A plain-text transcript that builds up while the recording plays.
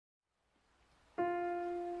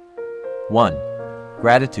1.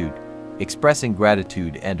 Gratitude. Expressing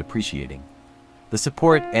gratitude and appreciating the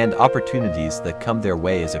support and opportunities that come their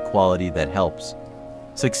way is a quality that helps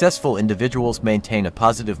successful individuals maintain a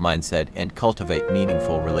positive mindset and cultivate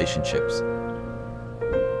meaningful relationships.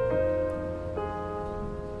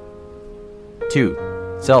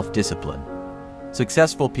 2. Self-discipline.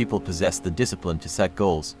 Successful people possess the discipline to set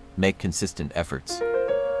goals, make consistent efforts,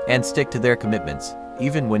 and stick to their commitments,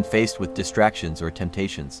 even when faced with distractions or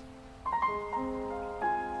temptations.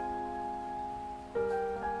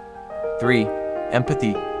 3.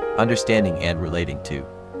 Empathy, understanding and relating to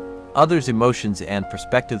others' emotions and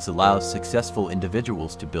perspectives allows successful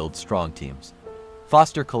individuals to build strong teams,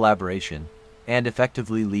 foster collaboration, and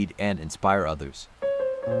effectively lead and inspire others.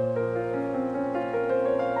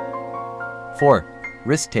 4.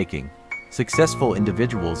 Risk-taking. Successful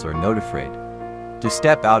individuals are not afraid to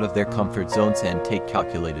step out of their comfort zones and take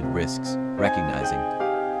calculated risks, recognizing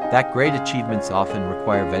that great achievements often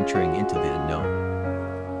require venturing into the unknown.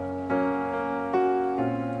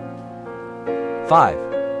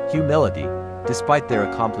 5. Humility. Despite their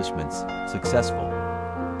accomplishments, successful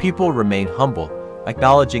people remain humble,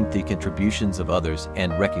 acknowledging the contributions of others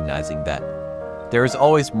and recognizing that there is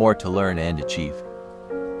always more to learn and achieve.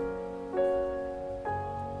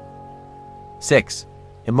 6.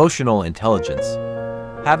 Emotional intelligence.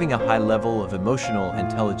 Having a high level of emotional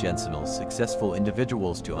intelligence enables successful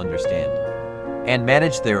individuals to understand and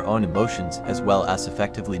manage their own emotions as well as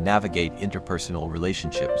effectively navigate interpersonal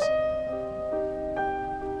relationships.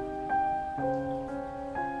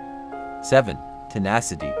 7.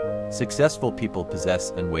 Tenacity. Successful people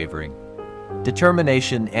possess unwavering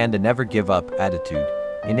determination and a never-give-up attitude,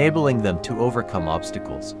 enabling them to overcome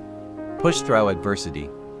obstacles, push through adversity,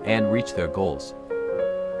 and reach their goals.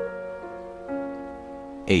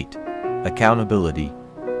 8. Accountability.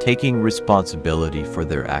 Taking responsibility for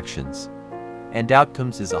their actions and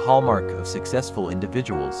outcomes is a hallmark of successful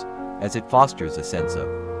individuals, as it fosters a sense of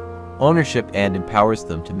ownership and empowers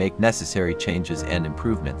them to make necessary changes and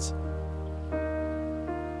improvements.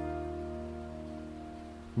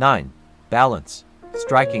 9. Balance.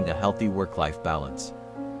 Striking a healthy work-life balance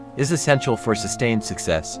is essential for sustained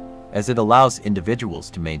success, as it allows individuals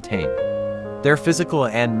to maintain their physical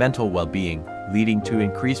and mental well-being, leading to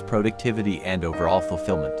increased productivity and overall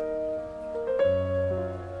fulfillment.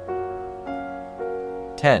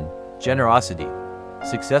 10. Generosity.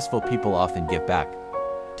 Successful people often give back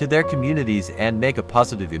to their communities and make a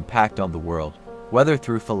positive impact on the world, whether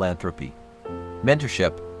through philanthropy,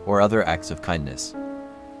 mentorship, or other acts of kindness.